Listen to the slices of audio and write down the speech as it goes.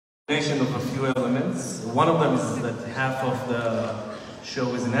combination of a few elements. One of them is that half of the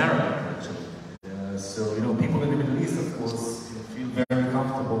show is in Arabic, actually. So, you know, people in the Middle East, of course, feel very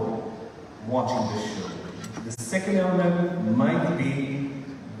comfortable watching this show. The second element might be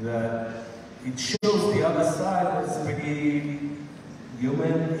that it shows the other side as pretty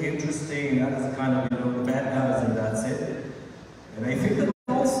human, interesting, not as kind of, you know, bad guys and that's it. And I think that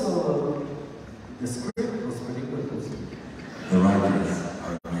also the script was pretty good. The writers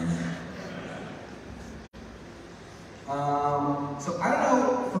are amazing. So I don't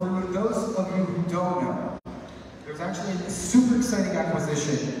know, for those of you who don't know, there's actually a super exciting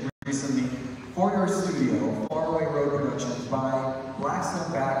acquisition recently for your studio, Faraway Road Productions, by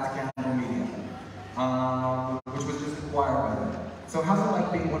Blackstone-backed Capital Media, which was just acquired by them. So how's it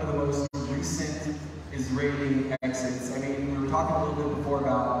like being one of the most recent Israeli exits? I mean, we were talking a little bit before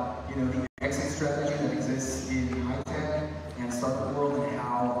about, you know, the exit strategy that exists in high-tech and startup world and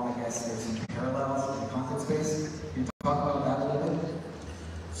how, I guess, there's some parallels in the content space. Can you talk about that a little bit?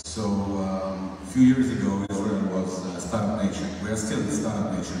 So, a few years ago, Israel was a startup nation. We are still a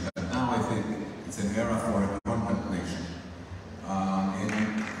startup nation, but now I think it's an era for a content nation. And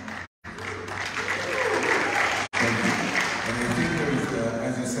I think there is,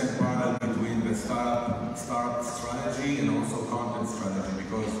 as you said, parallel between the startup strategy and also content strategy,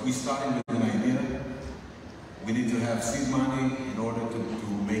 because we started with an idea. We need to have seed money in order to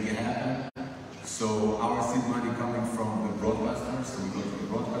make it happen. So our seed money coming from the broadcasters, so we go to the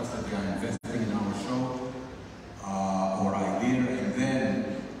broadcaster, they are investing in our show or idea, and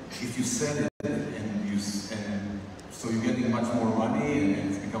then if you sell it and so you're getting much more money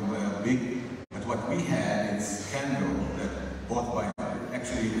and it's become big. But what we had is Candle that bought by,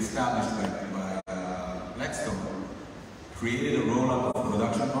 actually established by Blackstone, created a roll-up of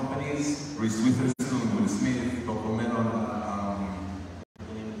production companies, Reese Witherspoon, Will Smith, Coco Melon,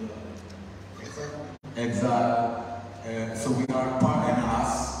 Exile. So we are part, and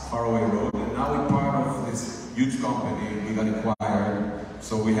us, Faraway Road, and now we're part of this huge company we got acquired.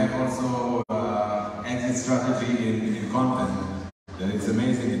 So we have also exit strategy in content that it's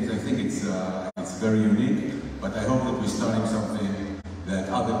amazing. I think it's very unique, but I hope that we're starting something that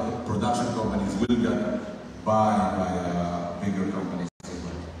other production companies will get by bigger companies as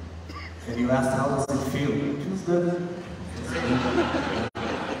well. And you asked how does it feel? It feels good.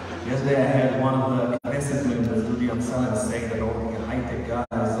 Yesterday I had one of the Knesset members, Dudi Amsal, saying that all the high-tech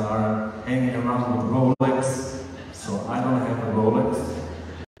guys are hanging around with Rolex. So I don't have a Rolex.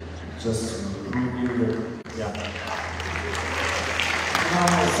 Just to prove you that, yeah.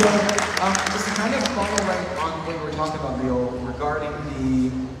 Just to kind of follow right on what we were talking about, Lior, regarding the,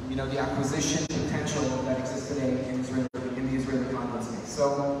 you know, the acquisition potential that exists today in the Israeli content space. So,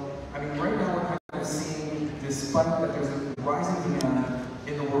 I mean, right now we're kind of seeing, despite that there's a rising demand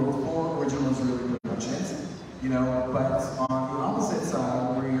in the world for original Israeli productions, you know, but on the opposite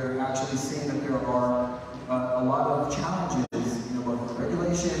side, where you're actually seeing that there are a lot of challenges, you know, both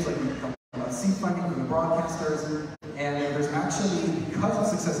regulations, like we talked about seed funding for the broadcasters, and there's actually, because of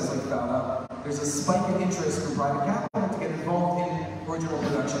successes like Fauda, there's a spike in interest from private capital to get involved in original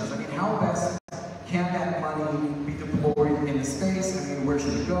productions. I mean, how best can that money be deployed in the space? I mean, where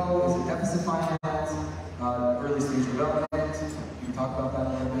should it go? Is it deficit finance? Early stage development? Can you talk about that a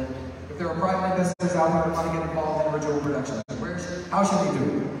little bit? If there are private investors out there who want to get involved in original productions, how should they do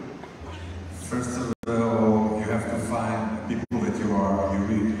it? First of all, you have to find people that you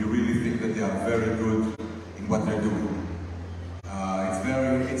really think that they are very good in what they're doing.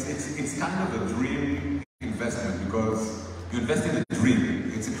 It's kind of a dream investment, because you invest in a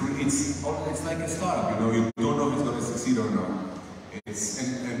dream. It's like a startup. You know, you don't know if it's going to succeed or not.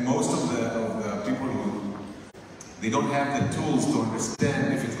 And most of the people who they don't have the tools to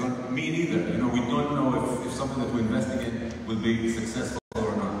understand if it's going to. Me neither. You know, we don't know if something that we're investing in will be successful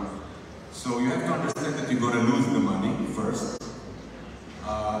or not. So you have to understand that you're going to lose the money first,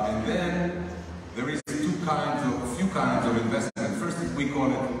 and then there is a few kinds of investment. First, we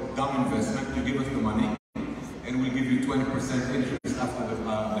call it dumb investment. You give us the money, and we'll give you 20% interest after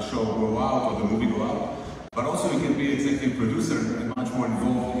the show go out or the movie go out. But also, you can be executive producer and much more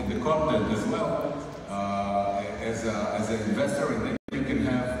involved in the content as well as an investor, and then you can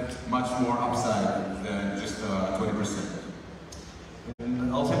have much more upside than just 20%.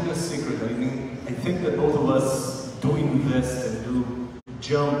 And I'll tell you a secret. I think that both of us do invest and do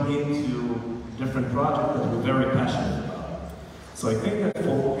jump into different projects that we're very passionate about. So I think that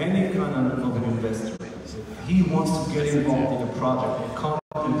for any kind of an investor, if he wants to get involved in a project, a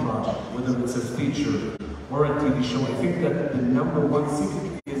content project, whether it's a feature or a TV show, I think that the number one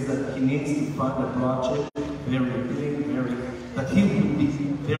secret is that he needs to fund a project very big, that he would be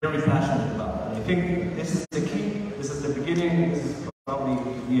very passionate about. And I think this is the key, this is the beginning, this is probably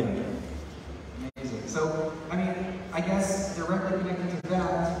the end. Amazing. So, I mean, I guess directly connected to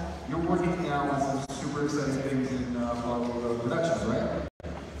that, you're working now on some super exciting things in Fauda Productions, right?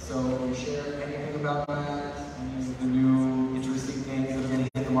 So, can you share anything about that? Any of the new interesting things that are going to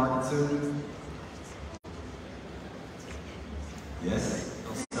hit the market soon? Yes?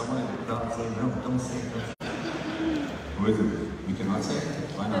 Someone in the crowd say no, don't say no. Who is it? We cannot say?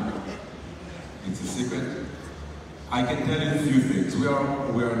 Why not? It's a secret. I can tell you a few things. We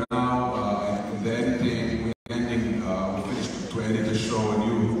are now in the editing. We're ending. We finished to edit a show, a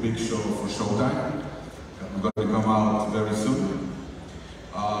new big show for Showtime. We're going to come out very soon.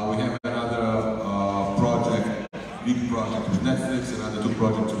 We have another project, big project with Netflix, another 2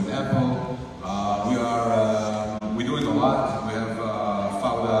 projects with Apple. We're doing a lot. We have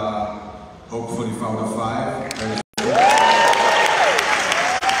Fauda, hopefully Fauda 5.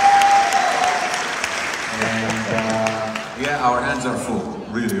 Yeah, our hands are full,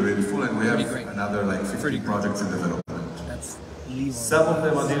 really, really full, and we have another like 50 projects in development. Some of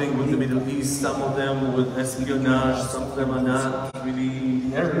them are dealing with the Middle East, some of them with espionage, some of them are not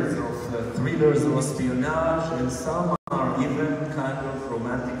really areas of thrillers or espionage, and some are even kind of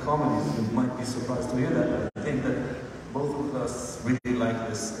romantic comedies. You might be surprised to hear that. I think that both of us really like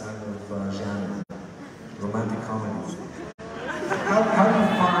this kind of genre, romantic comedies. How do you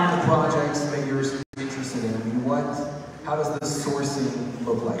find the projects that you're interested in? I mean, how does the sourcing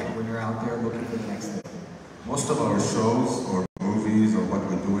look like when you're out there looking for the next thing? Most of our shows or movies or what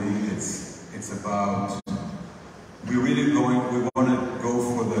we're doing, it's about, we want to go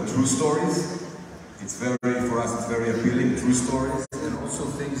for the true stories. For us, it's very appealing, true stories, and also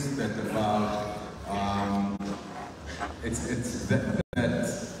things that about,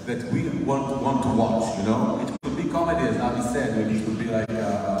 that we want to watch, you know? It could be comedy, as Avi said, it could be like,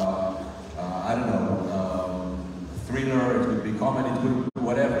 I don't know, thriller, it could be comedy, it could be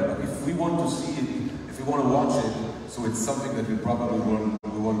whatever. But if we want to see it, if we want to watch it, so it's something that we probably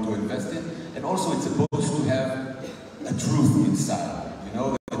want to invest in. And also it's supposed to have a truth inside, you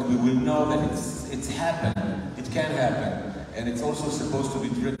know, that we will know that it's happened, it can happen. And it's also supposed to be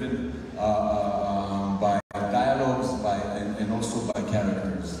driven by dialogues, and also by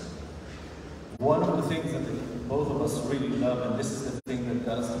characters. One of the things that both of us really love, and this is the thing that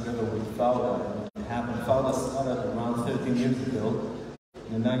got us together with Fauda, and it happened. Fauda started around 13 years ago,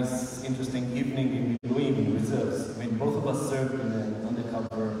 in a nice, interesting evening in Lior, in reserves. I mean, both of us served in an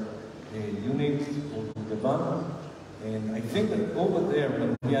undercover unit called Levan, and I think that over there,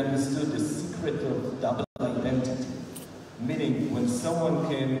 when we understood the secret of double identity, meaning when someone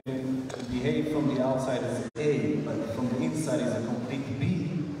can behave from the outside as A, but from the inside is a complete B.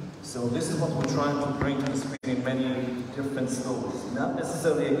 So this is what we're trying to bring to the screen in many different stories. Not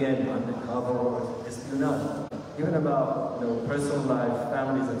necessarily, again, undercover or espionage, even about personal life,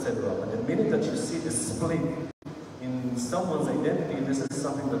 families, etc. But the minute that you see the split in someone's identity, this is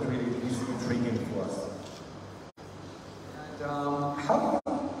something that really is intriguing for us. And how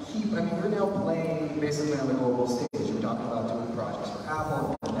do you keep, I mean, you're now playing basically on the global stage. You're talking about doing projects for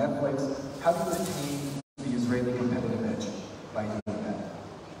Apple, for Netflix. How do you retain the Israeli competitive edge by doing that?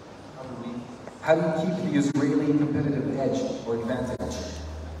 How do you keep the Israeli competitive edge or advantage?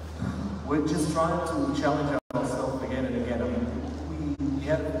 We're just trying to challenge ourselves again and again. I mean, we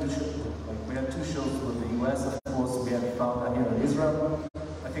had two shows with the US, of course. We had Fauda here in Israel.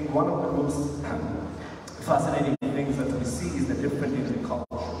 I think one of the most fascinating things that we see is the difference in the culture.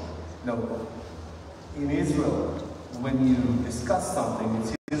 In Israel, when you discuss something,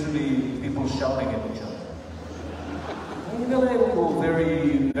 it's usually people shouting at each other. In LA, we were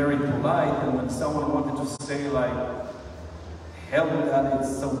very, very polite, and when someone wanted to say like, hell with that,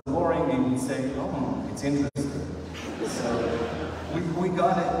 it's so boring, they would say, oh, it's interesting. So we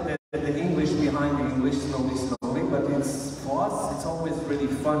got it, the English behind the English, slowly, but for us, it's always really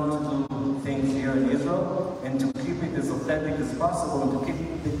fun to do things here in Israel, and to keep it as authentic as possible, and to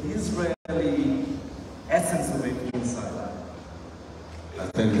keep the Israeli essence of it inside.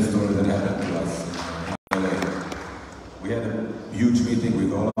 I'll tell you a story that happened to us in LA. We had a huge meeting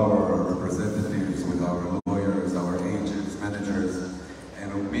with all our representatives, with our lawyers, our agents, managers,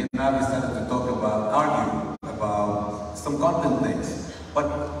 and me and Avi started to argue about some content things.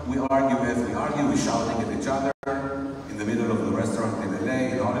 But we argue as we argue, we're shouting at each other in the middle of the restaurant in LA,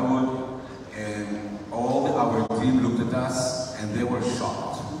 in Hollywood, and all our team looked at us and they were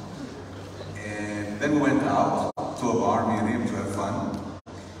shocked. And then we went out to a bar, me and him, to have fun.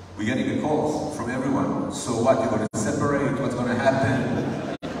 We're getting the calls from everyone. So what, you're going to separate? What's going to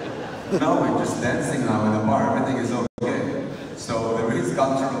happen? No, we're just dancing now in the bar. Everything is okay. So there is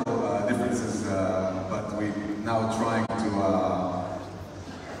cultural differences, but we're now trying to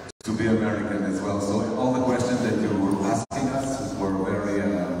be American as well. So all the questions that you were asking us were very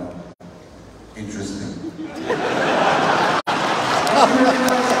interesting.